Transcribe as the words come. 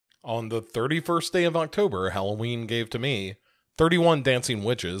On the 31st day of October, Halloween gave to me 31 dancing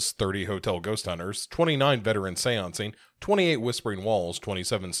witches, 30 hotel ghost hunters, 29 veteran seancing, 28 whispering walls,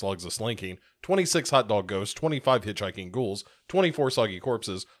 27 slugs a slinking, 26 hot dog ghosts, 25 hitchhiking ghouls, 24 soggy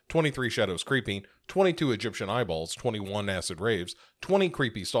corpses, 23 shadows creeping, 22 Egyptian eyeballs, 21 acid raves, 20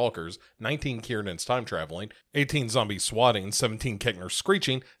 creepy stalkers, 19 Kiernan's time traveling, 18 zombies swatting, 17 Keckner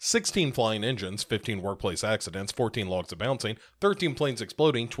screeching, 16 flying engines, 15 workplace accidents, 14 logs of bouncing, 13 planes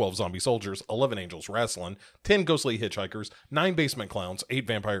exploding, 12 zombie soldiers, 11 angels wrestling, 10 ghostly hitchhikers, 9 basement clowns, 8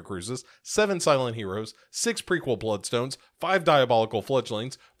 vampire cruises, 7 silent heroes, 6 prequel bloodstones, 5 diabolical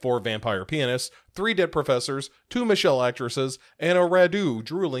fledglings, 4 vampire pianists, 3 dead professors, 2 Michelle actresses, and a Radu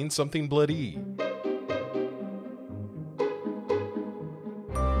drooling something bloody.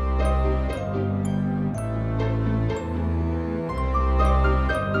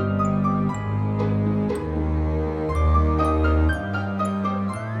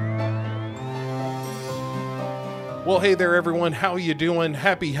 Well, hey there, everyone. How you doing?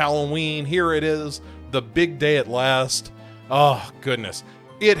 Happy Halloween. Here it is, the big day at last. Oh, goodness.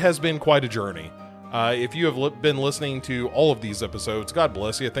 It has been quite a journey. If you have been listening to all of these episodes, God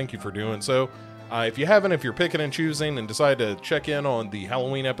bless you. Thank you for doing so. If you haven't, if you're picking and choosing and decide to check in on the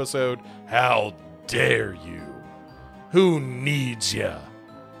Halloween episode, how dare you? Who needs ya?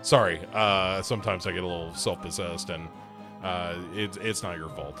 Sorry, sometimes I get a little self-possessed, and it's not your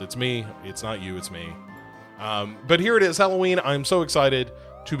fault. It's me. It's not you. It's me. But here it is, Halloween. I'm so excited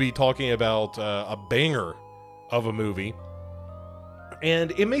to be talking about a banger of a movie.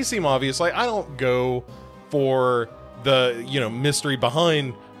 And it may seem obvious, like, I don't go for the, mystery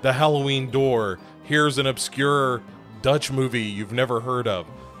behind the Halloween door. Here's an obscure Dutch movie you've never heard of.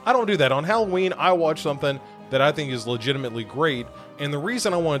 I don't do that. On Halloween, I watch something that I think is legitimately great. And the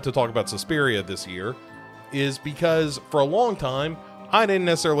reason I wanted to talk about Suspiria this year is because for a long time, I didn't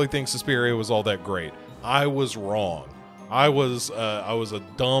necessarily think Suspiria was all that great. I was wrong. I was a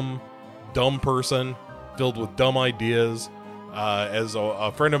dumb person filled with dumb ideas. As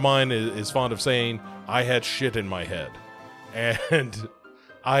a friend of mine is fond of saying, I had shit in my head. And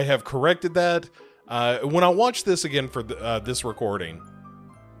I have corrected that. When I watched this again for this recording,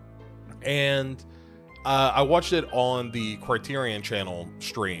 and I watched it on the Criterion Channel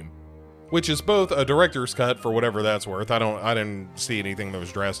stream, which is both a director's cut for whatever that's worth. I didn't see anything that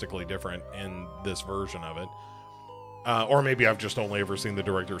was drastically different in this version of it. Or maybe I've just only ever seen the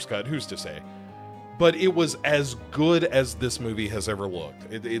director's cut. Who's to say? But it was as good as this movie has ever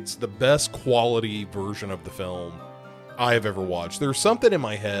looked. It's the best quality version of the film I have ever watched. There's something in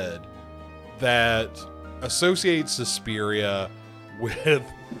my head that associates Suspiria with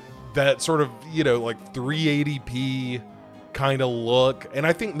that sort of, like 380p kind of look. And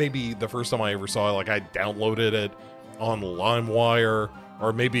I think maybe the first time I ever saw it, like, I downloaded it on LimeWire,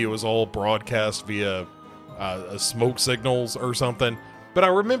 or maybe it was all broadcast via smoke signals or something. But I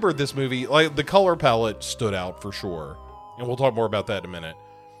remember this movie, like, the color palette stood out for sure, and we'll talk more about that in a minute.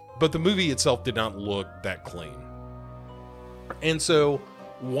 But the movie itself did not look that clean. And so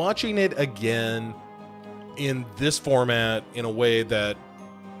watching it again in this format, in a way that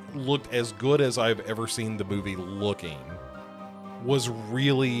looked as good as I've ever seen the movie looking, was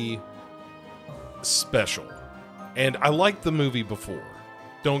really special. And I liked the movie before.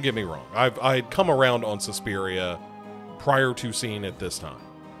 Don't get me wrong. I'd come around on Suspiria prior to seeing it this time.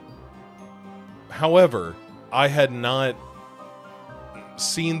 However, I had not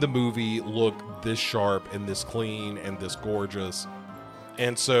seen the movie look this sharp and this clean and this gorgeous.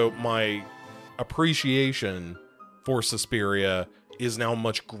 And so my appreciation for Suspiria is now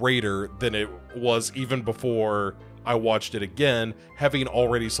much greater than it was even before I watched it again, having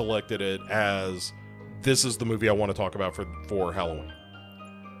already selected it as this is the movie I want to talk about for Halloween.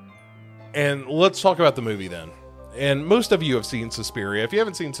 And let's talk about the movie then. And most of you have seen Suspiria. If you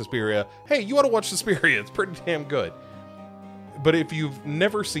haven't seen Suspiria, hey, you ought to watch Suspiria. It's pretty damn good. But if you've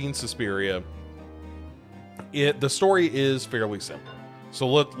never seen Suspiria, the story is fairly simple. So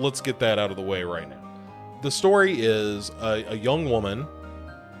let's get that out of the way right now. The story is a young woman,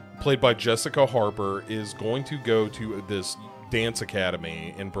 played by Jessica Harper, is going to go to this dance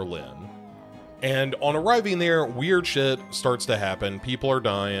academy in Berlin. And on arriving there, weird shit starts to happen. People are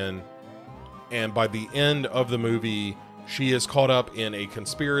dying. And by the end of the movie, she is caught up in a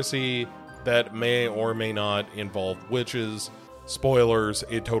conspiracy that may or may not involve witches. Spoilers,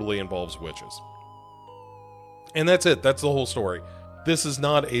 it totally involves witches. And that's it. That's the whole story. This is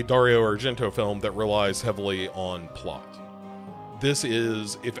not a Dario Argento film that relies heavily on plot. This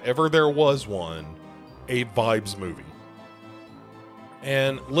is, if ever there was one, a vibes movie.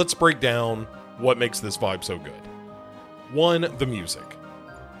 And let's break down what makes this vibe so good. One, the music.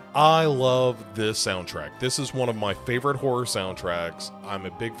 I love this soundtrack. This is one of my favorite horror soundtracks. I'm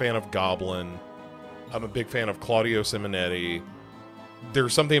a big fan of Goblin. I'm a big fan of Claudio Simonetti.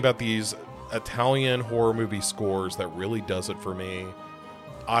 There's something about these Italian horror movie scores that really does it for me.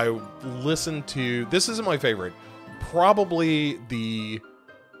 I listen to... This isn't my favorite. Probably the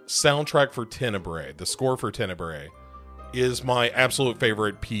soundtrack for Tenebrae, the score for Tenebrae, is my absolute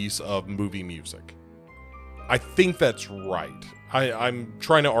favorite piece of movie music. I think that's right. I'm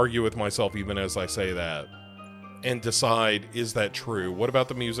trying to argue with myself even as I say that and decide, is that true? What about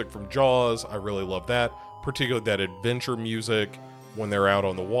the music from Jaws? I really love that, particularly that adventure music when they're out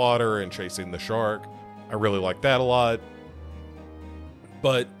on the water and chasing the shark. I really like that a lot.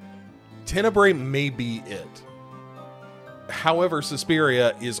 But Tenebrae may be it. However,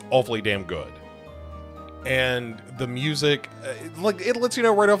 Suspiria is awfully damn good. And the music, like, it lets you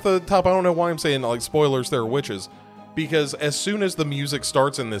know right off the top. I don't know why I'm saying, like, spoilers, there are witches. Because as soon as the music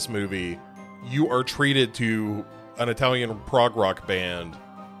starts in this movie, you are treated to an Italian prog rock band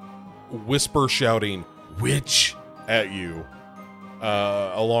whisper shouting "witch" at you,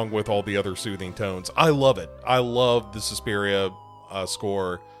 along with all the other soothing tones. I love it. I love the Suspiria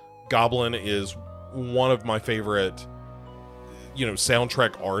score. Goblin is one of my favorite,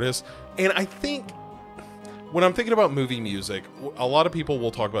 soundtrack artists. And I think when I'm thinking about movie music, a lot of people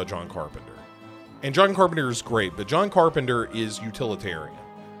will talk about John Carpenter. And John Carpenter is great, but John Carpenter is utilitarian.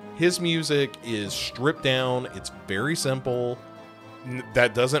 His music is stripped down. It's very simple.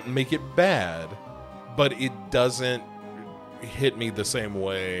 That doesn't make it bad, but it doesn't hit me the same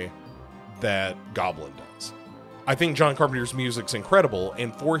way that Goblin does. I think John Carpenter's music's incredible,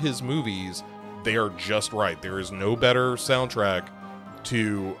 and for his movies, they are just right. There is no better soundtrack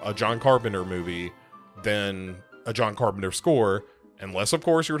to a John Carpenter movie than a John Carpenter score, unless, of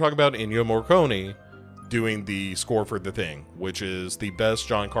course, you're talking about Ennio Morricone doing the score for The Thing, which is the best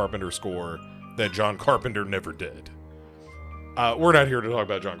John Carpenter score that John Carpenter never did. We're not here to talk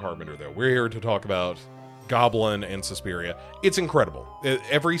about John Carpenter, though. We're here to talk about Goblin and Suspiria. It's incredible.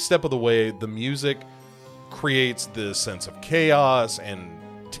 Every step of the way, the music creates this sense of chaos and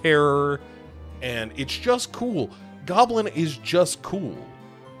terror, and it's just cool. Goblin is just cool.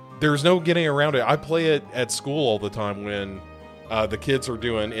 There's no getting around it. I play it at school all the time when the kids are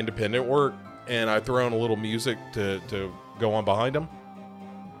doing independent work, and I throw in a little music to go on behind them.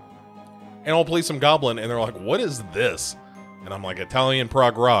 And I'll play some Goblin, and they're like, "What is this?" And I'm like, "Italian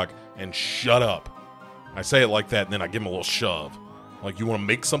prog rock," and shut up. I say it like that, and then I give them a little shove. Like, "You want to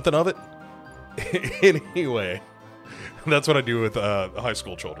make something of it?" Anyway, that's what I do with high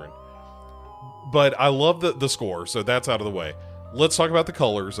school children. But I love the score, so that's out of the way. Let's talk about the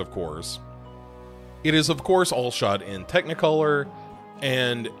colors, of course. It is, of course, all shot in Technicolor,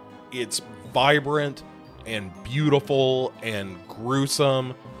 and it's vibrant and beautiful and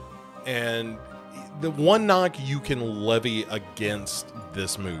gruesome. And the one knock you can levy against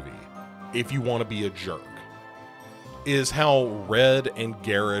this movie, if you want to be a jerk, is how red and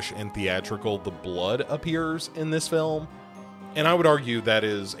garish and theatrical the blood appears in this film. And I would argue that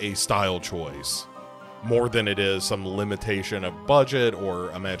is a style choice more than it is some limitation of budget or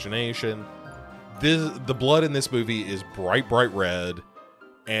imagination. The blood in this movie is bright, bright red,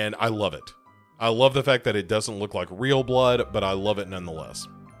 and I love it. I love the fact that it doesn't look like real blood, but I love it nonetheless.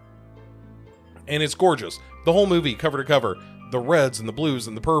 And it's gorgeous. The whole movie, cover to cover, the reds and the blues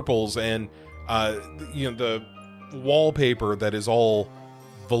and the purples, and the wallpaper that is all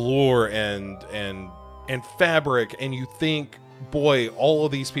velour and fabric, and you think, boy, all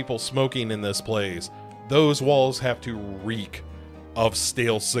of these people smoking in this place, those walls have to reek of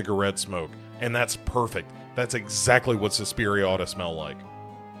stale cigarette smoke. And that's perfect. That's exactly what Suspiria ought to smell like.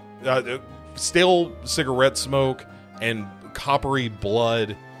 Stale cigarette smoke and coppery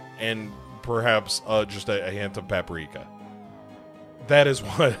blood and perhaps just a hint of paprika. That is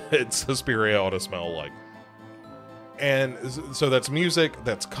what Suspiria ought to smell like. And so that's music,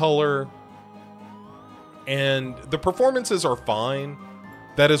 that's color, and the performances are fine.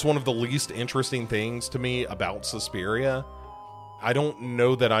 That is one of the least interesting things to me about Suspiria. I don't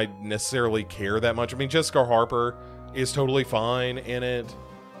know that I necessarily care that much. I mean, Jessica Harper is totally fine in it.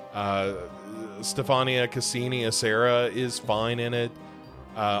 Stefania Cassini as Sarah is fine in it.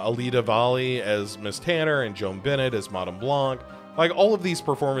 Alida Valli as Miss Tanner and Joan Bennett as Madame Blanc. Like, all of these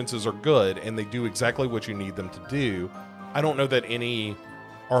performances are good, and they do exactly what you need them to do. I don't know that any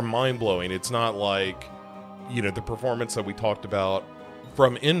are mind-blowing. It's not like, the performance that we talked about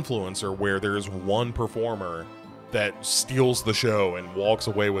from Influencer, where there's one performer that steals the show and walks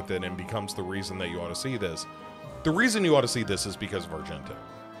away with it and becomes the reason that you ought to see this. The reason you ought to see this is because of Argento.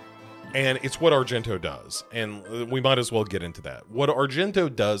 And it's what Argento does. And we might as well get into that. What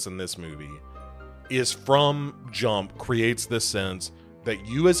Argento does in this movie is from jump creates this sense that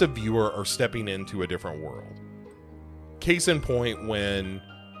you as a viewer are stepping into a different world. Case in point, when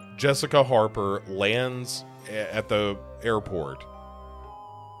Jessica Harper lands at the airport,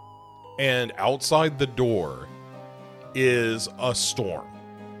 and outside the door is a storm.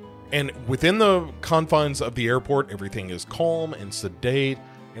 And within the confines of the airport, everything is calm and sedate.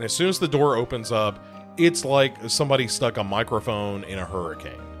 And as soon as the door opens up, it's like somebody stuck a microphone in a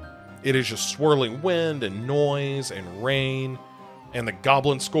hurricane. It is just swirling wind and noise and rain, and the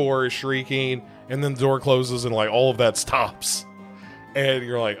goblin score is shrieking, and then the door closes and like all of that stops. And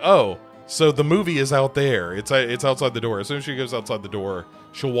you're like, oh, so the movie is out there. It's outside the door. As soon as she goes outside the door,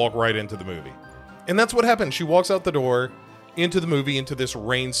 she'll walk right into the movie. And that's what happens. She walks out the door into the movie, into this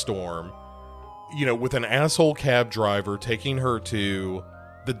rainstorm, you know, with an asshole cab driver taking her to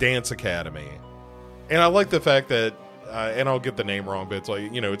the dance academy. And I like the fact that, and I'll get the name wrong, but it's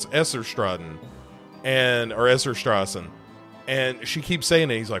like, you know, it's Esserstraden, or Esserstrassen. And she keeps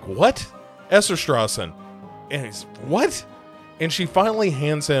saying it. He's like, what? Esserstrassen. And he's, what? And she finally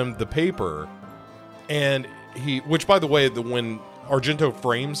hands him the paper. And which by the way, when Argento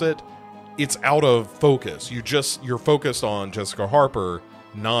frames it, it's out of focus. You're focused on Jessica Harper,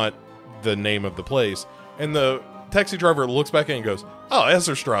 not the name of the place. And the taxi driver looks back in and goes, oh,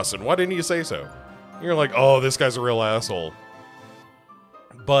 Esserstrassen, why didn't you say so? And you're like, oh, this guy's a real asshole.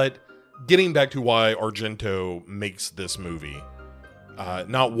 But getting back to why Argento makes this movie,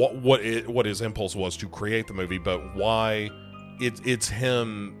 not what his impulse was to create the movie, but why it's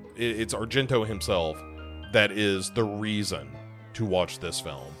Argento himself that is the reason to watch this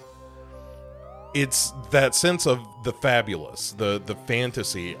film. It's that sense of the fabulous, the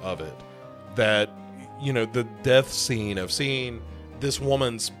fantasy of it, that, you know, the death scene of seeing this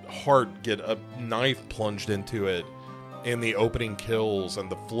woman's heart get a knife plunged into it in the opening kills, and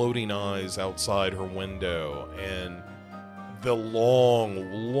the floating eyes outside her window, and the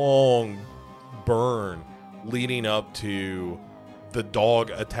long burn leading up to the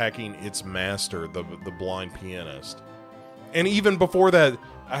dog attacking its master, the blind pianist. And even before that,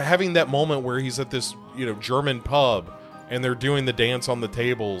 having that moment where he's at this, you know, German pub, and they're doing the dance on the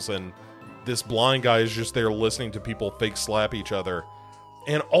tables, and this blind guy is just there listening to people fake slap each other.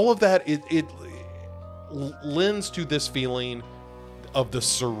 And all of that, it lends to this feeling of the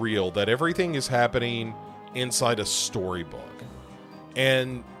surreal, that everything is happening inside a storybook.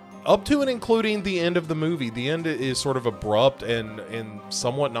 And up to and including the end of the movie. The end is sort of abrupt and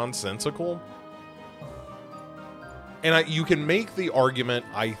somewhat nonsensical. And you can make the argument,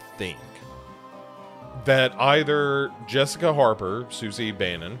 I think, that either Jessica Harper, Susie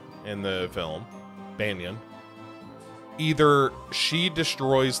Bannion in the film, Bannion, either she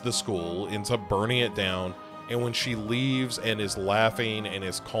destroys the school, ends up burning it down, and when she leaves and is laughing and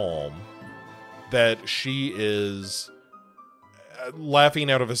is calm, that she is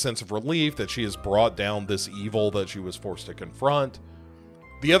laughing out of a sense of relief that she has brought down this evil that she was forced to confront.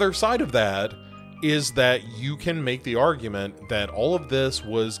 The other side of that is that you can make the argument that all of this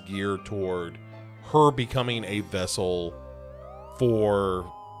was geared toward her becoming a vessel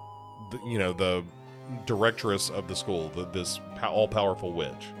for, the directress of the school, this all-powerful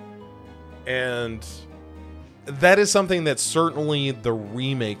witch. And that is something that certainly the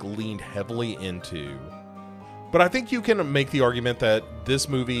remake leaned heavily into. But I think you can make the argument that this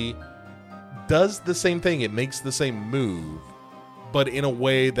movie does the same thing. It makes the same move, but in a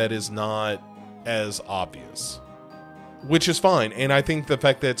way that is not as obvious, which is fine. And I think the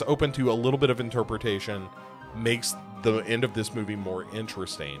fact that it's open to a little bit of interpretation makes the end of this movie more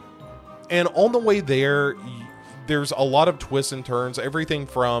interesting. And on the way there's a lot of twists and turns. Everything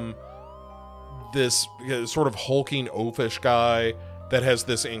from this sort of hulking oafish guy that has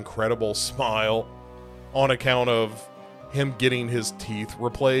this incredible smile on account of him getting his teeth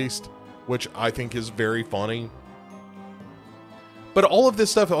replaced, which I think is very funny. But all of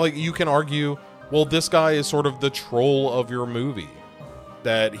this stuff, like, you can argue, well, this guy is sort of the troll of your movie.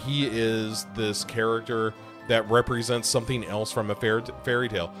 That he is this character that represents something else from a fairy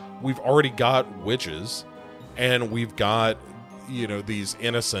tale. We've already got witches, and we've got, these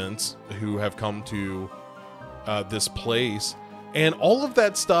innocents who have come to this place. And all of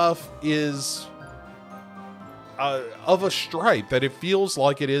that stuff is of a stripe, that it feels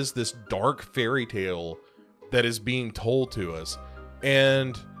like it is this dark fairy tale that is being told to us.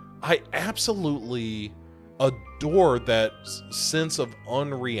 And I absolutely adore that sense of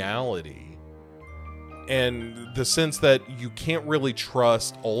unreality, and the sense that you can't really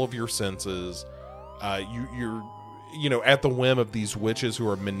trust all of your senses. at the whim of these witches who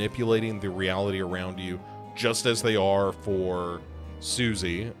are manipulating the reality around you, just as they are for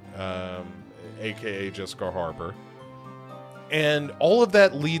Susie, aka Jessica Harper. And all of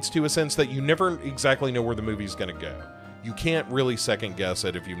that leads to a sense that you never exactly know where the movie's going to go. You can't really second guess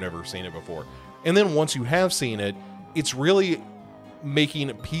it if you've never seen it before. And then once you have seen it, it's really making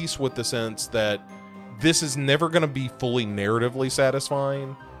peace with the sense that this is never going to be fully narratively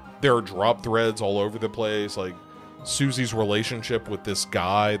satisfying. There are drop threads all over the place, like Susie's relationship with this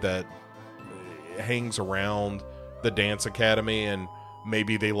guy that hangs around the dance academy, and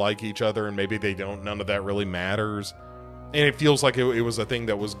maybe they like each other and maybe they don't. None of that really matters. And it feels like it was a thing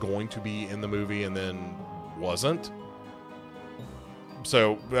that was going to be in the movie and then wasn't.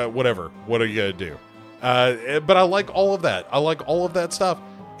 So, whatever. What are you going to do? But I like all of that. I like all of that stuff.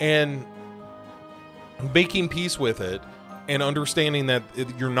 And making peace with it and understanding that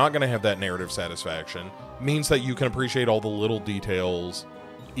you're not going to have that narrative satisfaction means that you can appreciate all the little details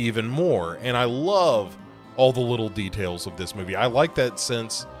even more. And I love all the little details of this movie. I like that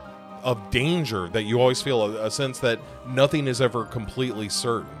sense of danger that you always feel, a sense that nothing is ever completely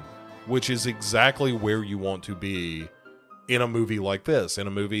certain, which is exactly where you want to be in a movie like this, in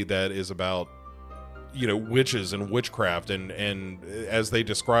a movie that is about, witches and witchcraft and as they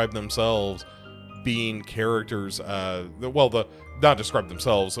describe themselves, being characters, not describe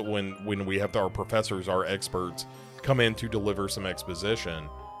themselves when we have our professors, our experts, come in to deliver some exposition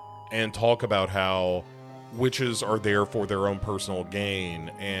and talk about how witches are there for their own personal gain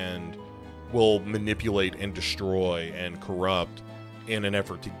and will manipulate and destroy and corrupt in an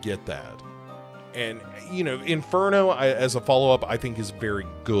effort to get that. And, Inferno, as a follow-up, I think is very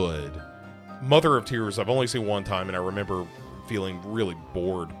good. Mother of Tears, I've only seen one time, and I remember feeling really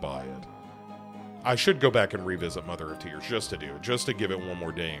bored by it. I should go back and revisit Mother of Tears just to give it one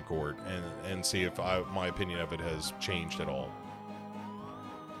more day in court and see if my opinion of it has changed at all.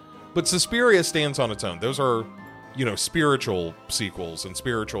 But Suspiria stands on its own. Those are, spiritual sequels and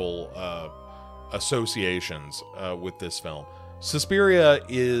spiritual associations with this film. Suspiria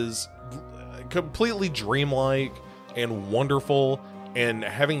is completely dreamlike and wonderful, and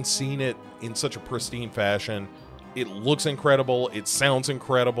having seen it in such a pristine fashion, it looks incredible, it sounds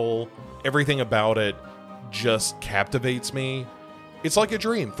incredible, everything about it just captivates me. It's like a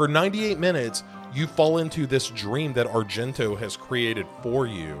dream. For 98 minutes, you fall into this dream that Argento has created for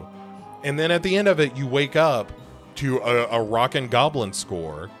you. And then at the end of it, you wake up to a rockin' goblin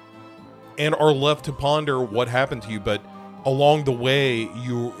score and are left to ponder what happened to you. But along the way,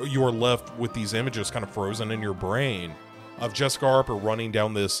 you are left with these images kind of frozen in your brain of Jessica Harper running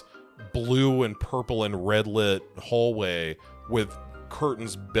down this blue and purple and red lit hallway with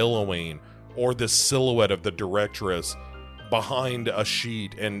curtains billowing, or the silhouette of the directress behind a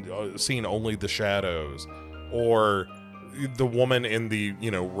sheet and seeing only the shadows, or the woman in the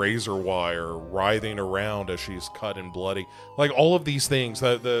razor wire writhing around as she's cut and bloody. Like all of these things,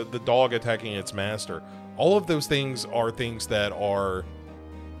 the dog attacking its master, all of those things are things that are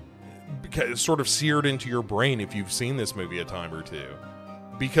sort of seared into your brain if you've seen this movie a time or two,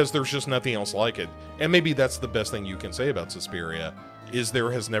 because there's just nothing else like it. And maybe that's the best thing you can say about Suspiria, is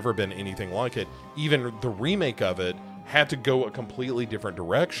there has never been anything like it. Even the remake of it had to go a completely different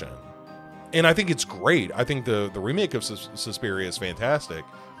direction. And I think it's great. I think the remake of Suspiria is fantastic,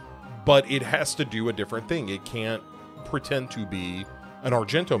 but it has to do a different thing. It can't pretend to be an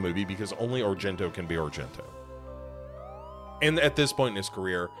Argento movie, because only Argento can be Argento. And at this point in his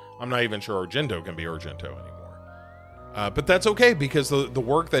career, I'm not even sure Argento can be Argento anymore. But that's okay, because the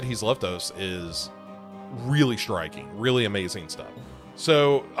work that he's left us is really striking, really amazing stuff.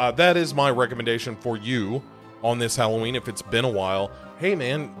 So that is my recommendation for you on this Halloween. If it's been a while, hey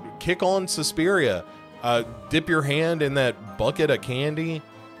man, kick on Suspiria. Dip your hand in that bucket of candy.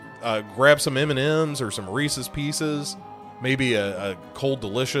 Grab some M&Ms or some Reese's Pieces. Maybe a cold,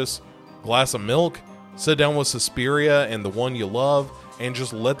 delicious glass of milk. Sit down with Suspiria and the one you love, and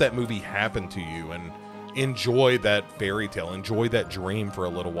just let that movie happen to you and enjoy that fairy tale. Enjoy that dream for a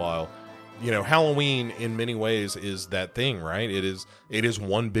little while. Halloween in many ways is that thing, right? It is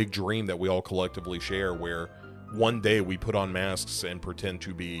one big dream that we all collectively share, where one day we put on masks and pretend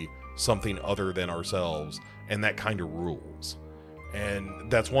to be something other than ourselves, and that kind of rules. And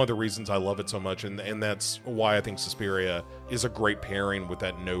that's one of the reasons I love it so much, and that's why I think Suspiria is a great pairing with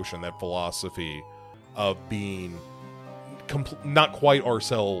that notion, that philosophy of being not quite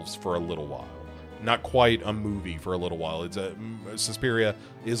ourselves for a little while. Not quite a movie for a little while. Suspiria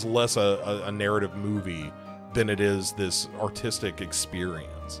is less a narrative movie than it is this artistic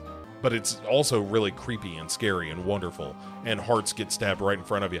experience. But it's also really creepy and scary and wonderful, and hearts get stabbed right in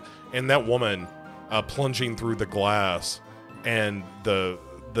front of you. And that woman, plunging through the glass and the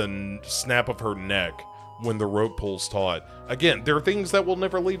snap of her neck when the rope pulls taut. Again, there are things that will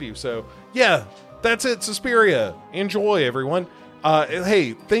never leave you. So yeah, that's it, Suspiria. Enjoy, everyone.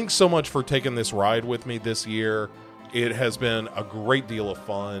 Hey, thanks so much for taking this ride with me this year. It has been a great deal of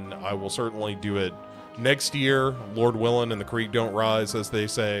fun. I will certainly do it next year, Lord willing, and the creek don't rise, as they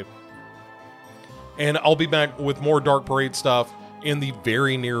say. And I'll be back with more Dark Parade stuff in the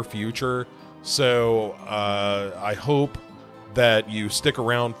very near future. So I hope that you stick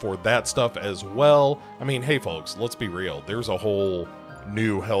around for that stuff as well. I mean, hey folks, let's be real. There's a whole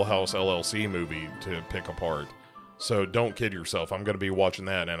new Hell House LLC movie to pick apart. So don't kid yourself. I'm going to be watching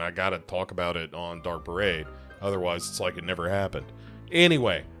that, and I got to talk about it on Dark Parade. Otherwise, it's like it never happened.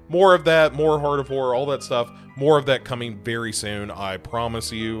 Anyway, more of that, more Heart of Horror, all that stuff. More of that coming very soon, I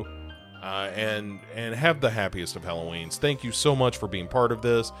promise you. And have the happiest of Halloweens. Thank you so much for being part of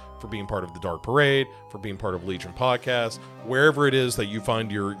this, for being part of the Dark Parade, for being part of Legion Podcast. Wherever it is that you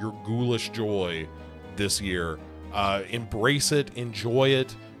find your ghoulish joy this year, embrace it, enjoy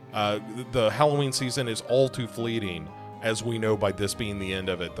it. The Halloween season is all too fleeting, as we know by this being the end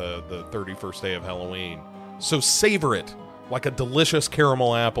of it, the 31st day of Halloween. So savor it like a delicious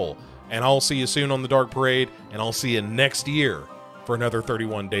caramel apple. And I'll see you soon on the Dark Parade, and I'll see you next year for another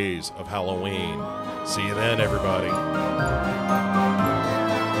 31 days of Halloween. See you then, everybody.